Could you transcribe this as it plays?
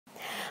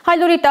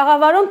Հայլուրի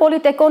տաղավարում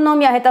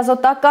Պոլիտէկոնոմիա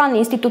հետազոտական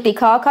ինստիտուտի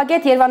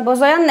քաղաքագետ Երվանդ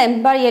Բոզոյանն է։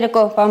 Բարի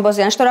երեկո, պարոն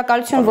Բոզոյան,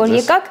 շնորհակալություն, որ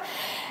եկաք։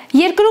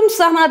 Երկրում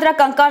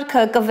սահմանադրական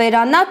կարգը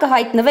կվերանա,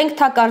 կհայտնվենք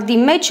թակարդի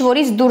մեջ,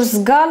 որից դուրս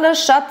գալը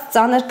շատ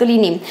ծանր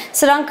կլինի։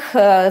 Սրանք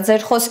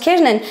ձեր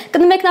խոսքերն են։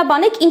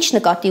 Կմեկնաբանեք, ինչ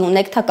նկատի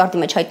ունեք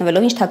թակարդի մեջ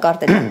հայտնվելով, ինչ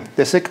թակարդ է։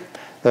 Տեսեք,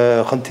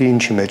 խնդիրը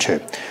ինչի մեջ է։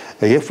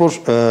 Երբ որ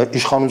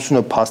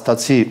իշխանությունը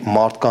փաստացի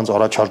մարդկանց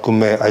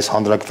առաջարկում է այս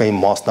հանրակրվեին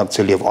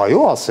մասնակցել եւ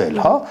այո ասել,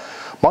 հա,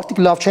 մարդիկ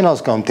լավ չեն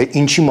հասկանում, թե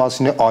ինչի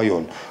մասին է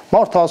այոն։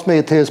 Մարդը ասում է,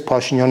 եթե ես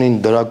Փաշինյանին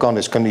դրական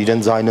այսքան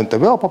իրեն ձայնը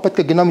տվե, ապա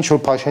պետք է գնամ ինչ որ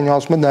Փաշինյանը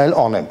ասում է, նայել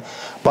անեմ։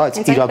 Բայց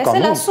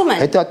իրականում,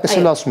 հետո այդպես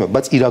էլ ասում է,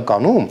 բայց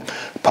իրականում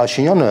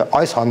Փաշինյանը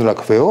այս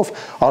հանրակրվեով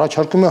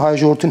առաջարկում է հայ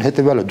ժողովրդին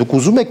հետեւյալը. դուք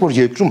ուզում եք, որ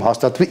երկրում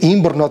հաստատվի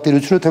իմ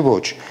բռնատիրությունը, թե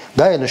ոչ։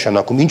 Դա է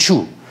նշանակում։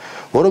 Ինչու՞։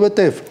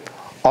 Որովհետեւ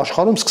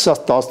աշխարհում սկսած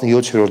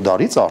 17-րդ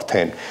դարից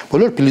արդեն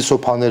բոլոր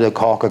փիլիսոփաները,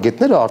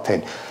 քաղաքագետները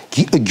արդեն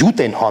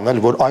գյուտ են հանել,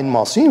 որ այն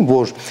մասին,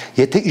 որ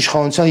եթե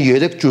իշխանության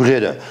 3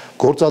 ճյուղերը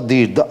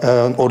գործադիր,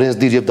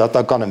 օրենսդիր եւ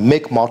դատականը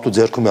մեկ մարդու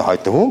ձեռքում է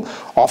հայտնվում,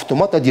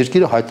 ավտոմատ այդ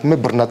երկիրը հայտնվում է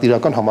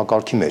բռնատիրական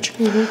համակարգի մեջ։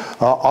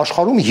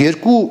 Աշխարհում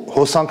 2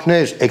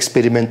 հոսանքներ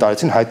էքսպերիմենտ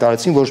արեցին,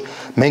 հայտարարեցին, որ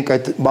մենք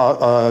այդ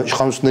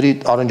իշխանությունների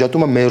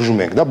առանջատումը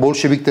մերժում ենք, դա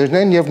բոլշևիկներն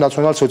են եւ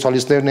նացիոնալ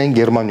սոցիալիստներն են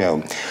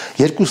Գերմանիայում։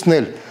 Երկուսն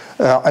էլ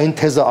այն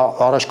թեզը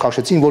առաջ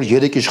քաշեցին, որ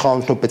 3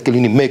 իշխանությունը պետք է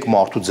լինի մեկ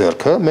մարդու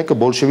ձեռքը, մեկը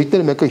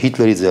բոլշևիկները, մեկը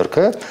Հիտլերի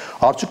ձեռքը,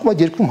 արդյունքում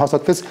այդ երկրում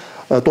հաստատվեց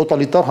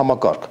տոտալիտար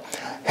համակարգ։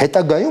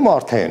 Հետագայում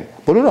արդեն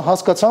բոլորը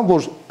հասկացան,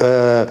 որ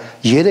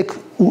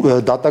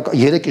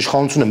 3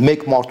 իշխանությունը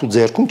մեկ մարդու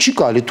ձեռքում չի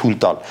կարելի թույլ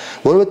տալ,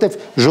 որովհետև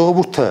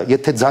ժողովուրդը,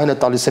 եթե ձայնը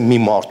տալիս է մի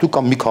մարդու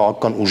կամ մի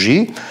քաղաքական ուժի,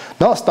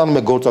 նա ստանում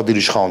է գործադիր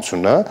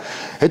իշխանությունը,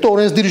 հետո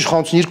օրենսդիր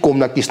իշխանությունը իր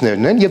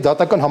կողմնակիցներն են եւ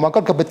դատական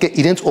համակարգը պետք է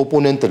իրենց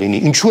օպոնենտը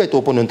լինի։ Ինչու այդ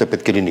օպոնենտը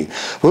պետք է լինի։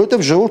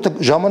 Որովհետև ժողովուրդը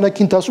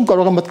ժամանակի ընթացքում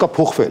կարող է մտկա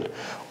փոխվել,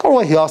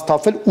 կարող է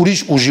հիասթափվել,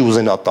 ուրիշ ուժի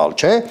ուզենա տալ,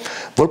 չէ՞,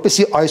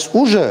 որպեսզի այս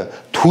ուժը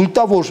թույլ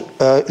տա, որ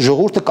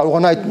ժողովուրդը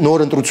կարողանա այդ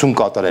նոր ընտրություն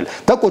կատարել։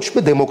 Դա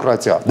կոչվում է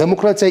դեմոկրատիա։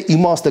 Դեմոկրատիայի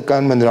իմաստը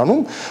կայանում է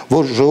նրանում,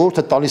 որ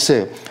ժողովուրդը տալիս է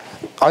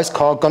այս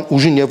քաղաքական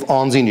ուժին եւ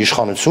անձին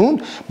իշխանություն,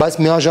 բայց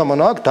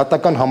միաժամանակ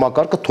դատական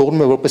համակարգը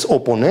թողնում է որպես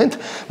օպոնենտ,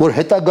 որ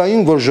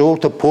հետագայում որ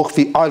ժողովուրդը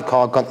փոխվի այլ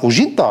քաղաքական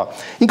ուժին տա,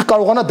 ինքը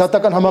կարողանա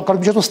դատական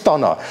համակարգի միջոցով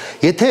ստանա։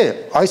 Եթե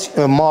այս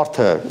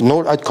մարդը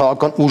նոր այդ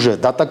քաղաքական ուժը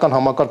դատական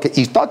համակարգը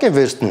իր տակ է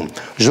վերցնում,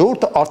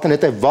 ժողովուրդը արդեն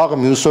հետո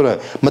վաղը մյուս օրը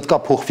մտկա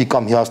փոխվի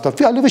կամ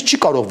հիասթափվի, այլևս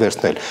չի կարող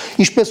վերցնել։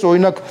 Ինչպես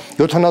օրինակ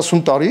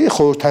 70 տարի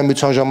խորհրդային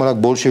միության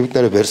ժամանակ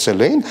բոլշևիկները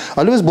վերցել էին,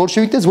 այլևս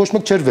բոլշևիկներից ոչ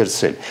մեկ չէր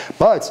վերցրել,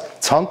 բայց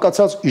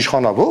ցանկացած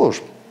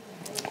իշխանավոր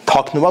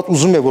թաքնված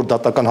ուզում է որ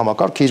դատական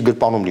համակարգը իր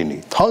գրպանում լինի,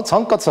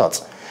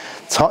 ցանկացած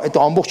այդ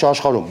ամբողջ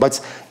աշխարհում, բայց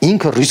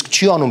ինքը ռիսկ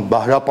չի անում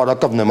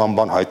հրապարակավ նման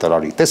բան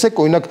հայտարարի։ Տեսեք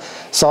օրինակ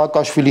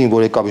Սահակաշվիլին,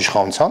 որ եկավ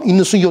իշխանության,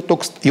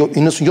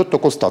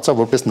 97%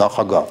 ստացավ որպես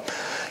նախագահ։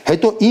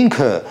 Հետո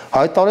ինքը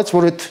հայտարարեց,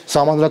 որ այդ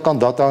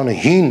սահմանադրական դատարանը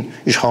հին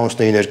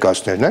իշխանությունների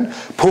ներկայացուցիչներն են,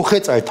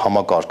 փոխեց այդ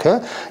համակարգը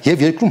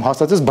եւ երկրում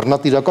հաստատեց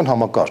բռնատիրական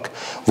համակարգ,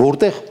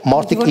 որտեղ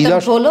մարդիկ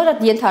իրար բոլորը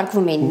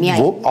ենթարկվում էին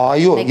միայն։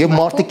 Այո, եւ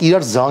մարդիկ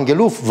իրար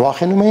զանգելով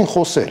վախենում էին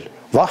խոսել։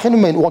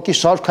 Վախենում են ուղղակի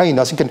շարքային,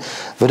 ասինքն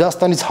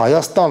Վրաստանից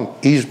Հայաստան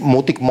իր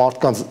մոտիկ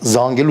մարդկանց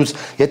զանգելուց,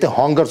 եթե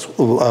հանգարց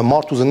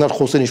մարդ ուզենար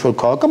խոսել ինչ-որ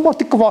քաղաքական,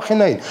 մարդիկ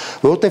կվախենային,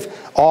 որովհետև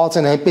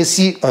ԱԱԾ-ն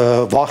այնպեսի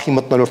վախի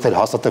մթնոլորտ էր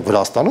հաստատել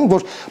Վրաստանում,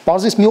 որ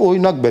պարզից մի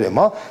օրինակ բերեմ,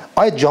 հա,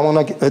 այդ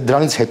ժամանակ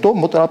դրանից հետո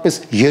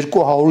մոտավորապես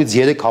 200-ից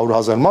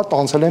 300,000 մարդ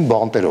անցել են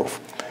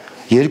բանտերով։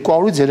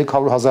 200-ից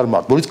 300,000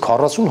 մարդ, որից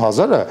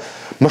 40,000-ը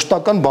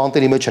մշտական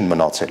բանտերի մեջ են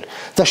մնացել։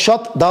 Դա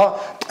շատ, դա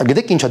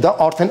գիտեք ինչ է, դա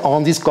արդեն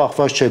անձից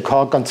կախված չէ,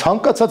 քաղաքական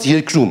ցանկացած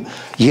երկրում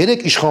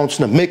 3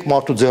 իշխանությունը մեկ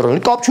մարդու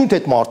ձեռքին, կապ չունի թե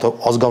այդ մարդը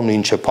ազգանունը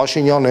ինչ է,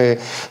 Փաշինյանն է,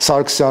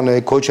 Սարգսյանն է,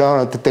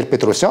 Քոչարյանը,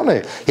 Տեր-Պետրոսյանն է,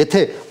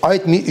 եթե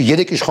այդ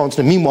 3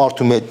 իշխանությունը մի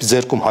մարդու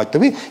ձեռքում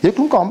հայտնվի,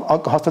 երկրում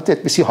կհաստատի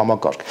այդպիսի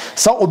համակարգ։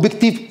 Սա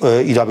օբյեկտիվ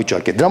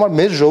իրավիճակ է։ Դրա համար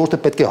մեր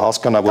ժողովուրդը պետք է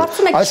հասկանա, որ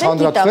այս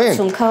հանրակրվեն,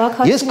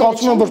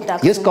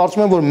 ես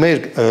կարծում եմ, որ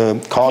մեր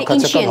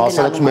քաղաքացիական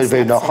հասարակության մեր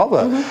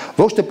վերնախավը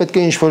ոչ թե պետք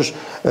է ինչ-որ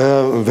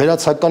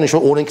վերացական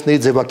ինչ-որ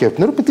օրենքների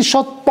ձևակերպները, պետք է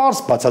շատ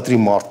պարզ բացատրի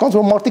մարդկանց,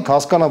 որ մարդիկ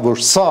հասկանան,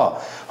 որ սա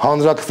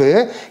հանրակրվե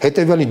է,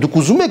 հետևյալին դուք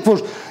ուզում եք,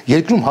 որ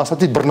երկրում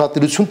հաստատի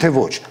բռնատիրություն, թե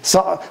ոչ։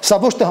 Սա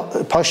ոչ թե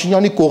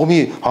Փաշինյանի կողմի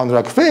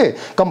հանրակրվե է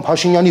կամ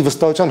Փաշինյանի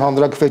վստահության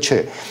հանրակրվե չէ։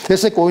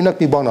 Տեսեք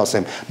օրինակ մի բան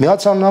ասեմ։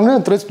 Միացյալ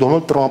Նահանգները ընտրեց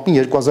Դոնալդ Տրամփին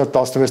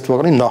 2016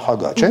 թվականի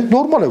նախագահ, չէ՞։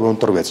 Նորմալ է որ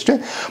ընտրվեց, չէ՞։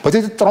 Բայց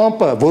եթե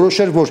Տրամփը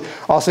որոշեր, որ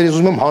ասեր ես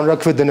ուզում եմ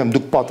հանրակրվե դնեմ,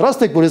 դուք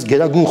պատրաստ եք, որ ես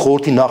Գերագույն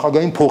խորհրդի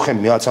նախագահին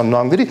փոխեմ Միացյալ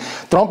Նահանգների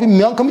Տրամպի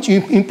միանգամից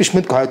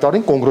իմպիչմենտ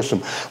կհայտարարեն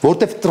կոնգրեսում,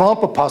 որտեղ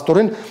Տրամպը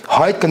փաստորեն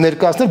հայտ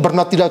կներկայացներ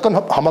բռնատիրական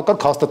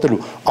համակարգ հաստատելու։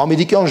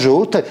 Ամերիկյան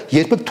ժողովուրդը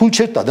երբեք թույլ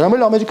չէր տա։ Դրա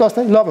համար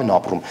ամերիկացիները լավ են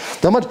ապրում։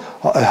 Դա համար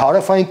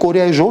Հարավային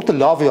Կորեայի ժողովուրդը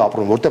լավ է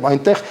ապրում, որտեղ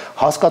այնտեղ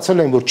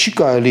հասկացել են, որ չի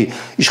կարելի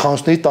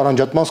իշխանությունների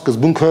տարանջատման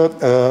սկզբունքը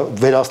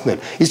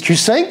վերացնել։ Իսկ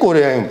Հյուսիսային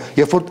Կորեայում,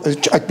 երբ որ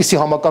այդպիսի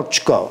համակարգ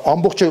չկա,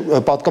 ամբողջը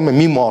պատկանում է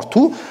մի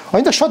մարդու,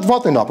 այնտեղ շատ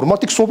վատ են ապրում,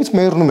 մարդիկ սովից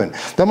մեռնում են։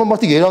 Դա համար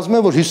մարդիկ երազում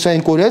են, որ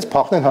Հյուսիսային Կորեայից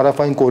փախնեն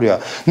Հարավային Կորեա։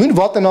 Նույն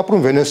վատ են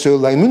ապրում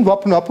Վենեսուելայում, նույն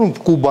վատ են ապրում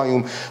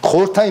Կուբայում։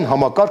 Խորհրդային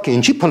համակարգը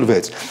ինչի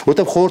փլվեց,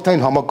 որտեղ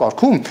խորհրդային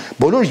համակարգում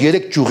բոլոր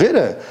 3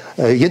 ճյուղերը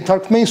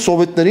ենթարկվում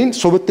էին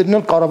սովետներն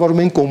էլ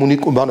կառավարում էին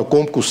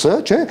կոմկուսը,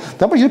 չէ՞։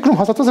 Դա համար երկրում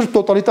հաստատված էր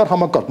տոտալիտար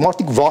համակարգ,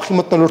 մարդիկ վախի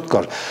մթնոլորտ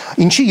կար։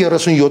 Ինչի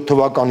 37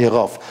 թվական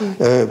եղավ։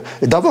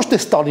 Դա ոչ թե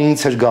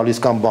Ստալինից էր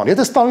գալիս կամ բան։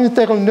 Եթե Ստալինի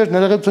տեղը լիներ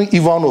ներողություն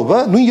Իվանովը,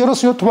 նույն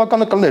 37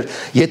 թվականը կլներ,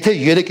 եթե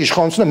 3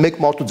 իշխանությունը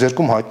մեկ մարդու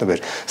ձեռքում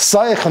հայտնվեր։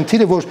 Սա է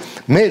խնդիրը, որ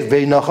մեր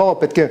վերնախավը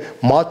պետք է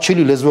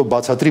մատչելի լեզվով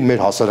բացատրի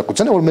մեր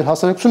հասարակությանը, որ մեր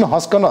հասարակությունը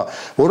հասկանա,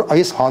 որ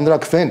այս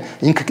հանրակրվեն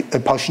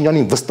ինքը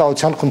Փաշինյանին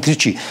վստահության խնդիր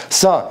չի։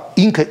 Սա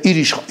ինքը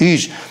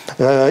իր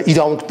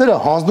իրավունքները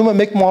հանձնում է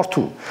մեկ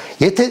մարդու։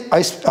 Եթե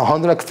այս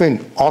հանրակրվեն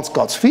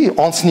անցկացվի,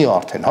 անցնի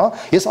արդեն, հա,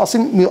 ես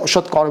ասեմ մի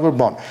շատ կարևոր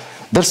բան։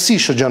 Դրսի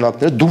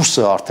շրջանակները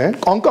դուրսը արդեն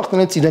անկախ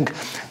նրանից իրենք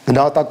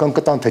գնահատական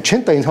կտան թե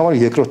չեն, դա ինձ համար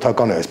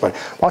երկրորդական է այս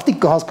բանը։ Մարդիկ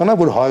կհասկանան,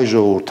 որ հայ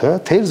ժողովուրդը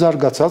թեր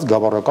զարգացած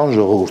գավառական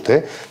ժողովուրդ է,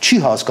 չի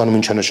հասկանում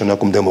ինչ է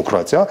նշանակում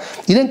դեմոկրատիա,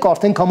 իրենք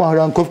արդեն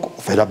համահրանքով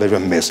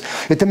վերաբերվում մեզ։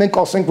 Եթե մենք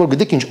ասենք, որ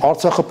գիտեք ինչ,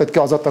 Արցախը պետք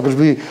է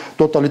ազատագրվի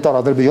տոտալիտար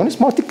Ադրբեջանից,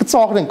 մարդիկ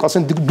կծաղրեն,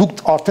 կասեն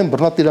դուք արդեն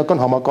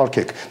բռնատիրական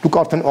համակարգ եք, դուք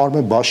արդեն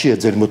Արմեն Բաշի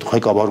եք ձեր մոտ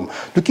ղեկավարում,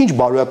 դուք ինչ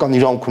բարոյական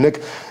իրավունք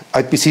ունեք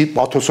այդպիսի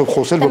պաթոսով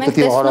խոսել, որ պետք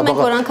է Ղարաբաղը։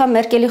 Որ անգամ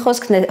Մերկելի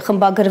խոսքն է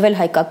խմբագրվել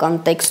հայկական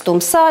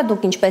տեքստում, սա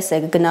դուք ինչպես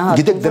եք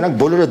գնահատում։ Գիտեք, դրանք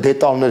բոլորը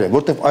դետալներ են,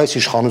 որտեղ այս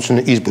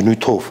իշխանությունը իր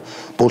բնույթով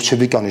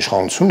բոլշևիկյան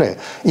իշխանություն է,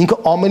 ինքը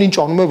ամեն ինչ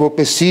անում է,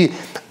 որպեսզի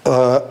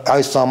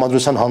այս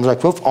համադրության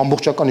հանրակրվով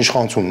ամբողջական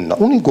իշխանություն ունենա։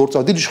 Ունի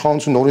գործադիր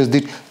իշխանություն,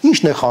 օրենսդիր,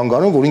 ինչն է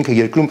խանգարում, որ ինքը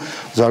երկրում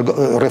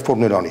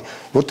ռեֆորմներ անի,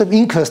 որտեղ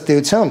ինքը ըստ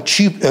էության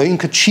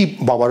չի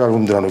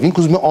բավարարվում դրանով,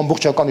 ինքը ուզում է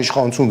ամբողջական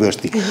իշխանություն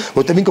վերցնի,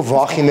 որտեղ ինքը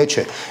վախի մեջ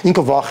է,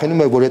 ինքը վախենում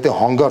է, որ եթե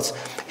հանգարց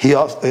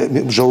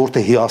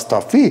ժողովուրդը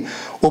հիասթափվի,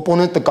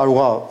 օպոնենտը կարող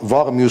է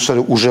վաղը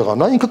մյուսերը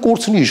ուժեղանա, ինքը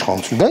կորցնի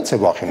իշխանություն, դրանից է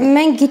վախենում։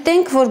 Մենք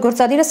գիտենք, որ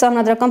գործադիրը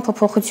սահմանադրական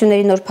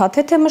փոփոխությունների նոր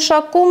փաթեթ է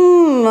մշակում,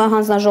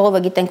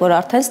 հանձնաժողովը գիտենք, որ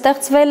արդեն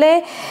ստեղծվել է,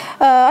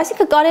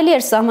 այսինքն կարելի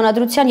էր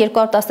սահմանադրության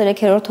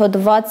 213-րդ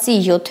հոդվածի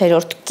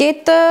 7-րդ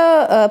կետը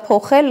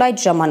փոխել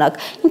այդ ժամանակ։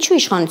 Ինչու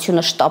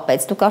իշխանությունը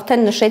շտապեց։ Դուք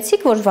արդեն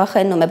նշեցիք, որ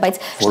վախենում է, բայց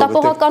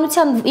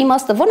շտապողականության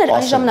իմաստը ո՞ր էր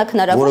այն ժամանակ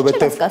հնարավոր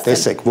չէր հասկացել։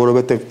 Տեսեք,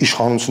 որովհետև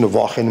իշխանությունը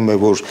վախենում է,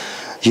 որ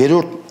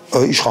երրորդ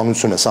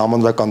իշխանությունը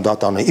սահմանադրական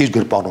դատանը իր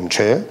գրպանում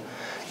չէ,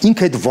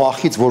 ինքը այդ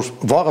վախից, որ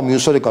վաղը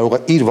մյուսերը կարող է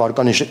իր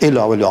վարկանիշը էլ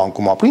ավելի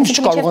անկում ապրի, ինչ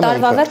չկարողանա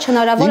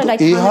ինքը։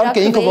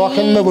 Իհարկե ինքը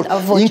վախենում է,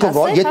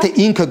 որ եթե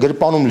ինքը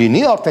գրպանում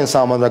լինի արդեն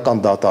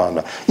սահմանադրական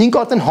դատարանը,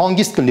 ինքը արդեն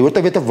հանգիստ կլինի,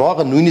 որտեղ եթե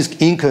վաղը նույնիսկ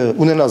ինքը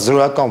ունենա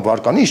զրոյական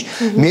վարկանիշ,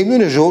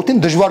 միևնույն է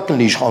ժողովրդին դժվար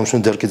կլինի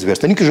իշխանությունը ձեռքից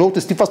վերցնել։ Ինքը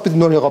ժողովուրդը ստիպված պետք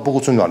է նոր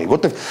հեղափոխություն անի,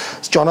 որտեղ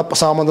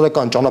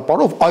սահմանադրական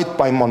ճանապարհով այդ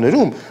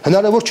պայմաններում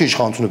հնարավոր չէ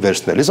իշխանությունը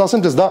վերցնել։ Ես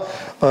ասեմ, դա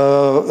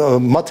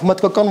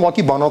մաթեմատիկական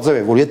ուղղակի բանաձև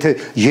է, որ եթե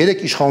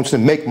 3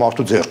 իշխանությունը մեկ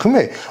մարդու ձեռքում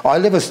է,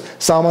 այլևս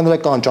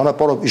սահմանադրական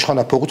ճանապարհով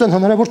իշխանափոխություն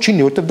հնարավոր չի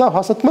լինի, որտեղ դա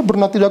հաստատում է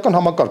բռնատիրական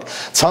համակարգ։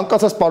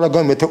 Ցանկացած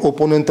պարագայում, եթե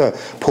օպոնենտը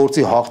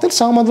փորձի հաղթել,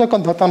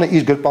 սահմանադրական դատանը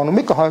իր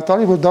գրպանում է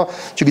կհայտարարի, որ դա,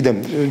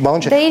 չգիտեմ,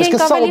 բան չէ։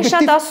 Իսկ ավելի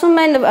շատ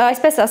ասում են,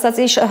 այսպես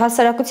ասած,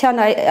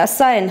 հասարակության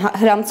սա են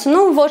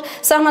հրամցնում, որ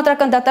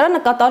սահմանադրական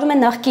դատարանը կատարում է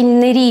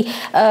նախկինների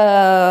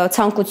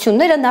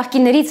ցանկությունները,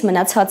 նախկիններից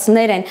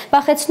մնացածներ են,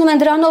 վախեցնում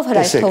են դրանով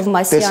Հրայր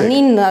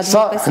Թովմասյանին,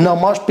 սա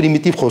հնամաշ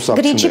պրիմիտիվ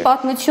խոսակցություն է։ Գրիչի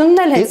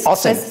պատմությունն էլ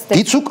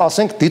հենց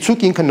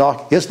դիցուկ ինքը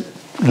ես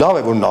լավ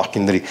է որ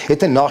նախկինների,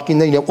 եթե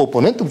նախկիններին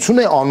օպոնենտություն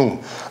է անում,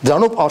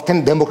 դրանով արդեն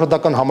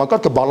դեմոկրատական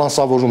համակարգը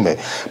բալանսավորում է։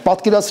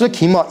 Պատկերացրեք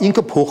հիմա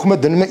ինքը փոխում է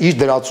դնում է իր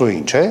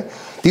դրածոյին, չէ՞։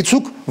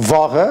 Դիցուկ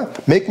վաղը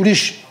մեկ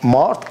ուրիշ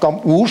մարդ կամ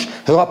ուժ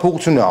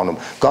հեղափոխություն է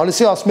անում։ Գալիս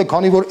է ասում է,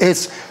 քանի որ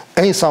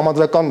այն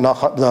սահմանադրական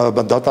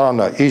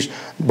դատարանը իր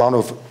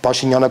բանով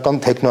Փաշինյանական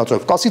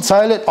տեխնոացով կասի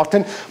ցայել է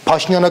արդեն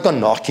Փաշինյանական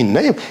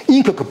նախկինն է եւ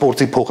ինքը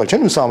կփորձի փոխել չէ՞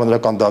 ու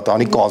սահմանադրական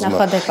դատարանի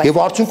կազմը եւ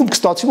արդյունքում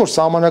կստացի որ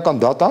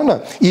սահմանադրական դատարանը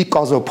իր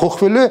կազմը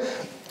փոխվել է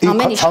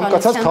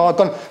ցանկացած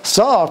քաղաքական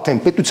սա արդեն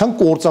պետության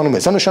կործանում է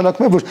սա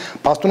նշանակում է որ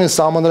պաստորեն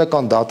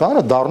սահմանադրական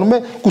դատարանը դառնում է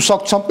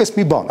կուսակցության պես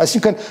մի բան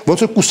այսինքն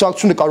ոնց որ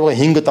կուսակցությունը կարող է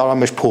 5 տարի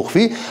մեջ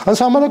փոխվի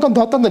սահմանադրական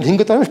դատարանը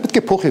 5 տարի մեջ պետք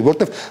է փոխվի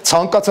որտեվ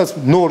ցանկացած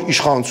նոր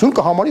իշխանություն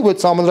կհամարի որ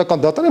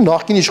սահմանադրական դատարանը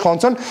նախկին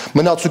իշխանության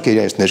մնացուկ է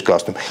իրենց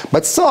ներկայացնում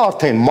բայց սա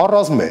արդեն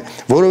մարազմ է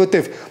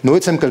որովհետեւ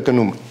նույնպես եմ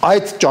կրկնում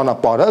այդ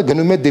ճանապարհը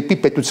գնում է դեպի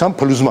պետության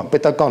փլուզման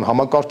պետական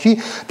համակարգի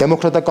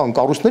դեմոկրատական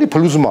կառույցների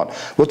փլուզման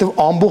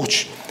որտեվ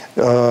ամբողջ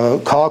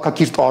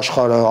քաղաքակիրթ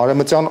աշխարհը,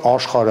 արևմտյան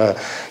աշխարհը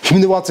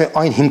հիմնված է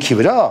այն հիմքի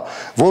վրա,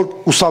 որ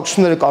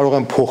կուսակցությունները կարող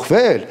են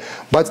փոխվել,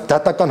 բայց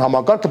դատական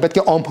համակարգը պետք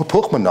է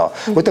անփոփոխ մնա,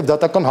 որովհետև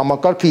դատական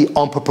համակարգի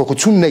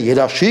անփոփոխությունն է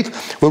երաշխիք,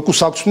 որ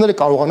կուսակցությունները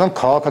կարողանան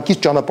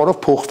քաղաքակիրթ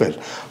ճանապարհով փոխվել։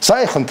 Սա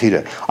է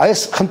խնդիրը։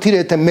 Այս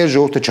խնդիրը եթե մեր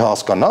ժողովուրդը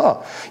չհասկանա,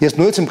 ես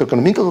նույնիսկ եմ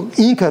կրկնում,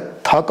 ինքը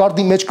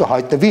թակարդի մեջ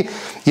կհայտնվի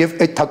եւ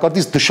այդ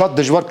թակարդից շատ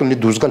դժվար կլինի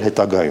դուրս գալ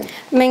հետագայում։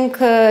 Մենք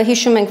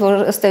հիշում ենք,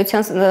 որ ըստ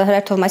էության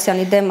Հրայր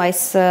Թովմասյանի դեմ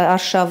այս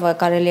ԱՐՇԱՎ-ը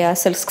կարելի է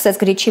ասել սկսեց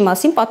գրիչի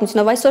մասին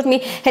պատմությունով։ Այսօր մի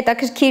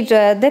հետաքրքիր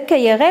դեպք է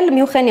եղել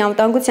Մյունխենի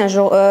անվտանգության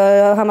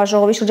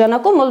համաժողովի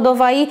շրջանակում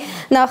Մոլդովայի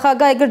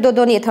նախագահ Էգոր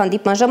Դոդոնի հետ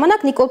հանդիպման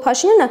ժամանակ Նիկոլ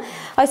Փաշինյանը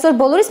այսօր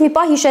բոլորիս մի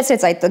պահ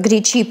հիշեցրեց այդ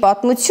գրիչի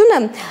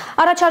պատմությունը։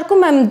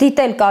 Առաջարկում եմ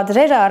դիտել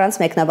կադրերը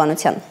առանց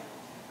մեկնաբանության։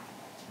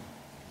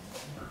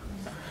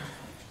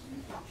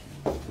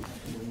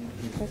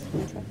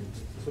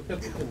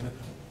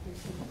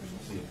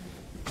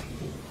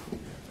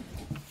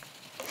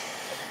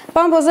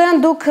 Պարոն Բոզոյան,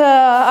 դուք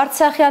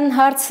Արցախյան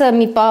հարցը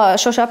մի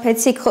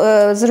շոշափեցիք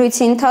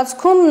զրույցի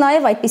ընթացքում,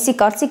 նաև այդպիսի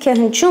կարծիք է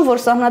հնչում,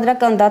 որ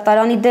Սահմանադրական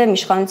դատարանի դեմ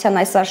իշխանության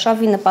այս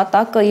արշավի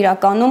նպատակը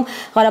իրականում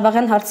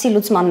Ղարաբաղյան հարցի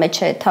լուծման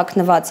մեջ է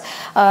թաքնված։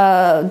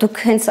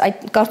 Դուք հենց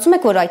կարծում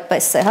եք, որ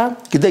այդպես է, հա։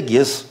 Գիտեք,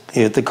 ես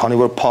եթե քանի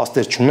որ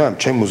փաստեր չունեմ,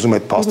 չեմ ուզում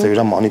այդ փաստերի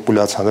վրա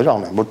մանիպուլյացիաներ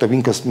անեմ, որտեղ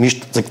ինքս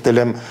միշտ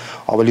ձգտել եմ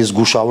ավելի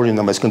զգուշավոր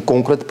լինեմ, այսինքն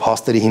կոնկրետ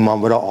փաստերի հիման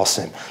վրա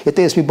ասեմ։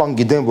 Եթե ես մի բան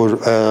գիտեմ, որ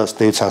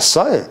ըստ էության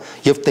սա է,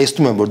 եւ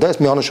տեսնում եմ, որ դա ես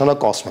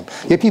միանշանակ ասում եմ։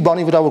 Երբ մի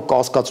բանի վրա որ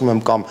կասկածում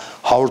եմ կամ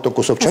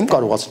 100%-ով չեմ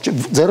կարող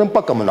ասել,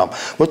 ձեռնպա կմնամ,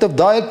 որտեղ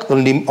դա է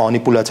կլինի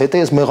մանիպուլյացիա։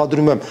 Եթե ես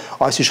մեղադրում եմ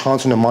այս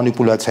իշխանությունը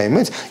մանիպուլյացիայի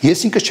մեջ,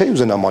 ես ինքս չէի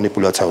ուզենա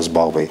մանիպուլյացիայով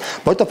զբաղվեի,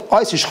 որտեղ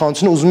այս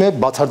իշխանությունը ուզում է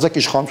բացարձակ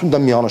իշխանություն,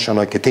 դա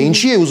միանշանակ է, թե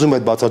ինչի է ուզում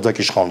այդ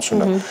բացարձակ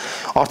իշխանությունը։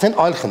 Արդեն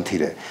այլ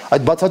խնդիր է։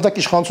 Այդ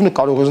բացարձակ իշխանությունը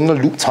կարող է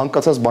ունենալ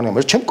ցանկացած բանի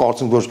համար։ Չեմ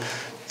կարծում, որ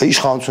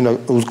իշխանությունը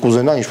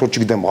կուզենա ինչ-որ,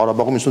 չգիտեմ,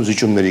 Ղարաբաղում ինչ-որ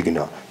զիջումների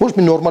գնա։ Ոչ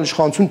մի նորմալ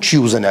իշխանություն չի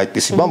ուզենա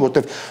այդպիսի բան,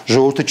 որովհետև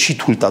ժողովուրդը չի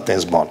թույլ տա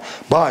տես բան։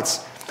 Բայց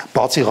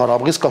բացի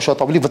Ղարաբաղից կա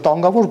շատ ավելի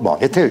վտանգավոր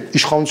բան։ Եթե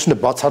իշխանությունը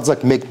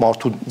բացարձակ մեկ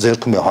մարդու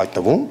ձեռքում է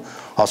հայտնվում,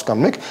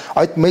 հասկանում եք,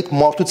 այդ մեկ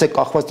մարդուց է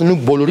կախված լինում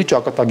բոլորի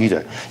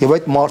ճակատագիրը։ Եվ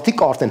այդ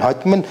մարդիկ արդեն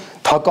հայտնվում են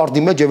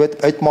թակարդի մեջ եւ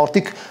այդ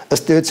մարդիկ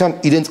ըստ էության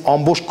իրենց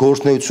ամբողջ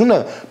գործունեությունը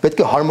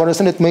պետք է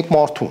հարմարեցնեն այդ մեկ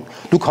մարդուն։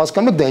 Դուք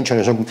հասկանում եք դա ինչ է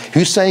նշանակում։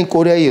 Հյուսիսային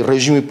Կորեայի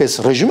ռեժիմի պես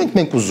ռեժիմ ենք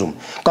մենք ուզում,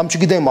 կամ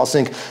չգիտեմ,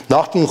 ասենք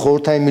նախկին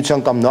Խորհրդային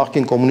Միության կամ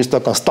նախկին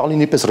կոմունիստական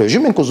Ստալինի պես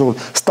ռեժիմ ենք ուզում,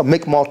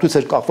 մեկ մարդուց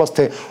էր կախված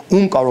թե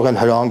ում կարող են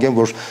հրահանգեն,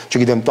 որ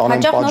չգիտեմ,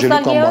 տանեն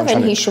պատժելու կամ բան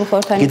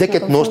չանեն։ Գիտեք,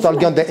 այդ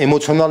նոստալգիան դա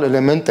էմոցիոնալ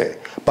էլեմենտ է,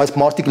 բայց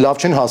մարդիկ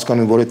լավ չեն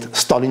հասկանում, որ այդ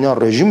Ստալինյան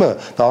ռեժիմը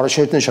դա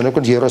առաջին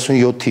նշանակում էր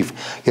 37 թիվ։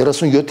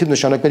 37 թիվ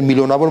նշանակում էր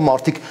միլիոնավոր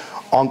մարդիկ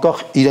անկախ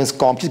իրենց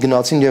կամքից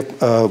գնացին եւ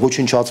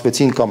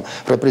ոչնչացվեցին կամ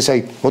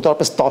ռեպրեսիայի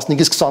մոտավորապես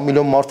 15-ից 20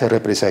 միլիոն մարդ է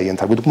ռեպրեսիայի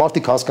ենթարկվում։ Դուք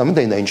մարդիկ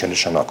հասկանում եք դա ինչ է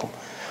նշանակում։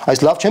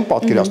 Այս լավ չեմ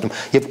պատկերացնում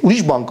եւ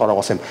ուրիշ բան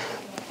կարող ասեմ,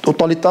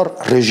 տոտալիտար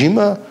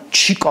ռեժիմը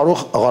չի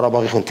կարող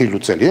Ղարաբաղի խնդիր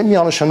լուծել։ Եվ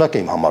միանշանակ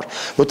է իմ համար,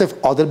 որովհետև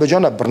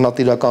Ադրբեջանը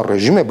բռնատիրական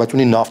ռեժիմ է, բայց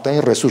ունի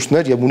նավթային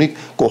ռեսուրսներ եւ ունի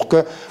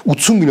կողքը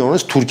 80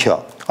 միլիոնից Թուրքիա։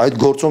 Այդ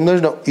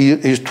գործոնները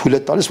իր թույլ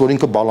է տալիս, որ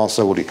ինքը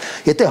բալանսավորի։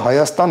 Եթե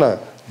Հայաստանը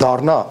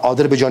դառնա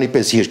Ադրբեջանի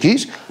պես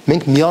երկիր,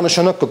 մենք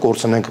միանշանակ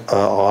կկորցնենք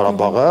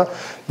Ղարաբաղը,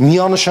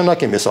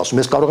 միանշանակ եմ ես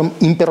ասում, ես կարող եմ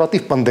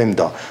իմպերատիվ պնդեմ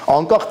դա,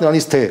 անկախ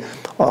նրանից թե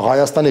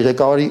Հայաստանի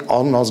ղեկավարի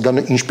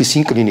անազգանը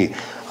ինչպիսին կլինի,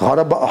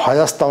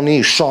 Հայաստանի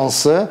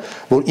շանսը,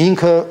 որ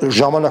ինքը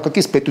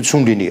ժամանակակից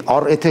պետություն լինի,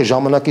 եթե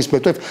ժամանակից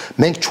պետով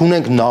մենք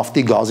չունենք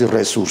նավթի գազի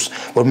ռեսուրս,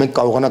 որ մենք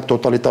կարողանանք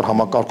տոտալիտար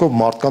համակարգով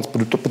մարդկանց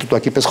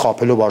պտուտակի պես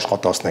խաբելով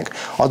աշխատացնենք։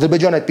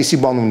 Ադրբեջանը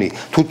այդպիսի բան ունի,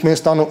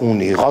 Թուրքմենստանը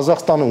ունի,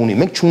 Ղազախստանը ունի,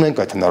 մենք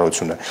չունենք այդ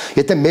հնարավորությունը։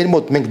 Եթե մեր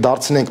մոտ մենք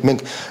դարձնենք,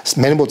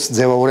 մեր մոտ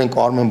ձևավորենք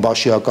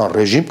արմենբաշիական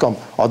ռեժիմ կամ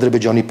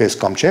Ադրբեջանի պես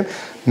կամ չէ,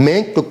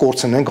 մենք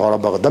կկորցնենք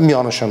Ղարաբաղը, դա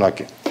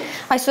միանշանակ է։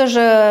 Այսօր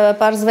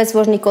պարզվեց,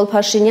 որ Նիկոլ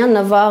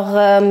Փաշինյանը վաղ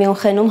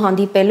Մյունխենում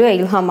հանդիպելու է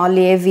Իլհամ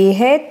Ալիևի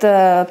հետ,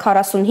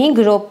 45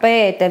 րոպե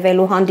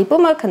տևելու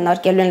հանդիպումը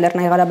քննարկելու են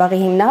Լեռնային Ղարաբաղի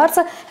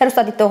հիմնահարցը,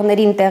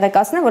 հեռուստադիտողներին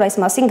տեղեկացնեմ, որ այս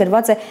մասին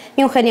գրված է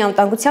Մյունխենի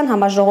անվտանգության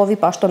համաժողովի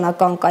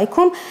պաշտոնական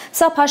կայքում։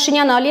 Սա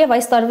Փաշինյան-Ալիև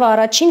այս տարվա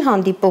առաջին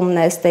հանդիպումն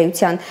է ըստ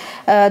էության։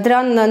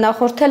 Դրան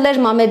նախորդել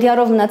էր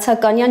Մամեդյարով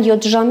Նացականյան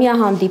 7-ժամյա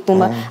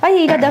հանդիպումը։ Այ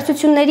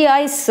իրադարձությունների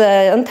այս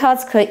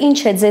ընթացքը ինչ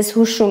է ձեզ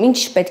հուշում, ինչ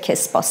պետք է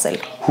սպասել։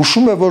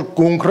 Հուշում է, որ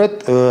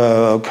կոնկրետ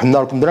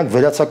քննարկում դրանք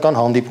վերացական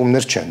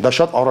հանդիպումներ չեն, դա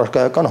շատ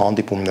առարկայական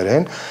հանդիպումներ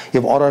են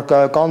եւ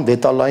առարկայական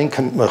դետալային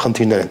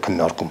խնդիրներ են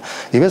քննարկում։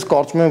 Եվ ես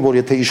կարծում եմ, որ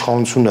եթե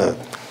իշխանությունը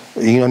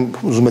իրեն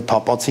ուզում է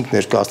թափածինք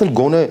ներկայացնել,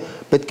 գոնե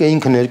պետք է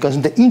ինքը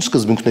ներկայացնել, թե ինչ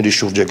սկզբունքների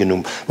շուրջ է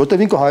գնում,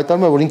 որտեղ ինքը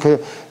հայտարարում է, որ ինքը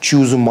չի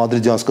ուզում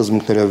մադրիդյան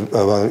սկզբունքները,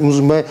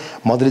 ուզում է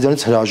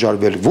մադրիդյանից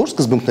հրաժարվել, որ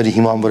սկզբունքների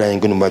հիման վրա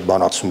են գնում այդ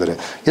բանակցությունները։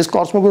 Ես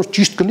կարծում եմ, որ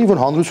ճիշտ կլինի,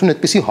 որ հանրությունը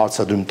այդպեսի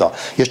հարցադրում տա։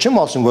 Ես չեմ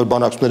ասում, որ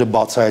բանակցությունները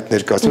բացահայտ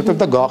ներկայացնել, որտեղ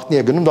դա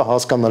գաղտնի է գնում, դա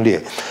հասկանալի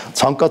է։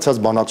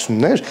 Ցանկացած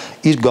բանակցություններ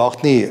իր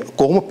գաղտնի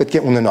կողմը պետք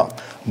է ունենա,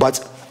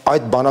 բայց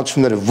այդ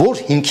բանակցությունները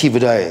որ հիմքի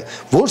վրա է,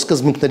 որ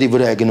սկզբունքների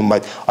վրա է գնում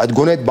այդ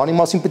գոնե այդ բանի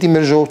մասին պետք է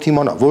մեր ժողովուրդը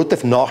իմանա,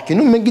 որովհետև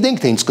նախկինում մենք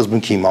գիտենք թե ինչ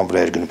սկզբունքի հիման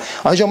վրա էր գնում։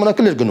 Այն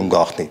ժամանակ էլ էր գնում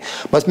գաղտնի,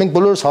 բայց մենք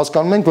բոլորս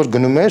հասկանում ենք, որ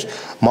գնում էր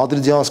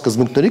մադրիդյան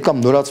սկզբունքների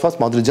կամ նորացված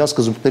մադրիդյան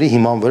սկզբունքների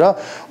հիման վրա,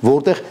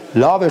 որտեղ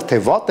լավ էր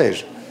թե վատ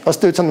էր,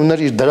 ըստ էության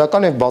ուներ իր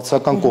դրական եւ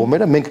բացասական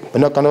կողմերը, մենք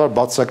բնականաբար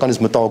բացասականից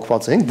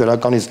մտահոգված էինք,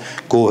 դրականից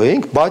գոհ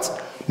էինք, բայց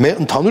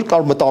մեր ընդհանուր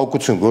կար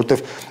մտահոգություն,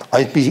 որովհետեւ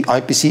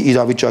այնպիսի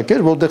իրավիճակ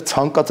էր, որտեղ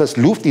ցանկացած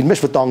լուֆտ իր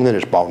մեջ վտանգներ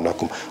էր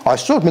պարունակում։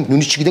 Այսօր մենք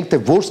նույնիսկ չգիտենք, թե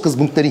որ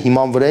սկզբունքների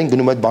հիման վրա են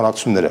գնում այդ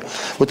բանակցությունները,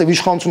 որովհետեւ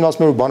իշխանությունը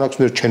ասում է, որ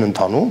բանակցությունները չեն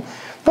ընթանում,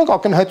 Դրանք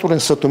ակնհայտորեն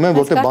ստում են,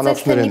 որտեղ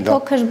բանակցություններ են դա։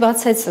 Փոքր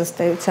բացեց ըստ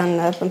էության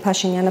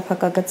Փաշինյանը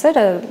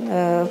փակագծերը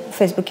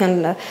Facebook-յան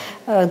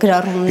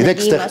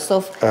գրառումների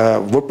մասով,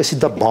 որպեսզի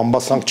դա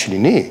բամբասանք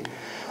չլինի,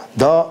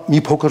 դա մի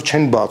փոքր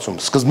չեն բացում,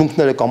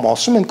 սկզբունքները կամ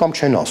ասում են կամ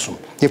չեն ասում։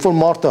 Երբ որ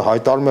մարդը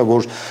հայտարարում է,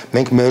 որ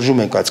մենք մերժում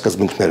ենք այդ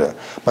սկզբունքները,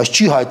 բայց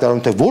չի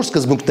հայտարարում, թե որ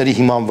սկզբունքների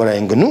հիման վրա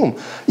են գնում,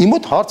 իմ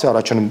մոտ հարց է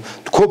առաջանում,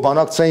 քո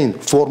բանակցային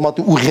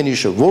ֆորմատի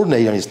ուղենիշը ո՞րն է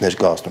իրանից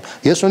ներկայացնում։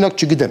 Ես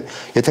օրինակ չգիտեմ,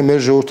 եթե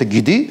մեր ժողովուրդը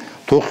գիտի,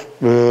 թող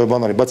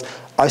բան արի, բայց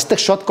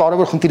այստեղ շատ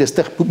կարևոր խնդիր է,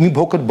 այստեղ մի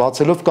փոքր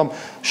բացելով կամ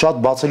շատ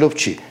բացելով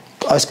չի։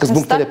 Այս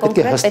սկզբունքները պետք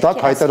է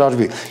հստակ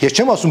հայտարարվի։ Ես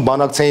չեմ ասում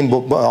բանակցային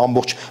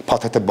ամբողջ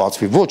փաթեթը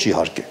բացվի, ոչ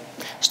իհարկե։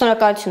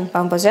 Շնորհակալություն,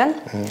 պարոն Բոզոյան։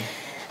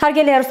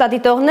 Հարգելի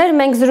հեռուստադիտողներ,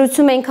 մենք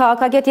զրուցում ենք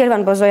քաղաքագետ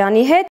Երվանդ Բոզոյանի հետ։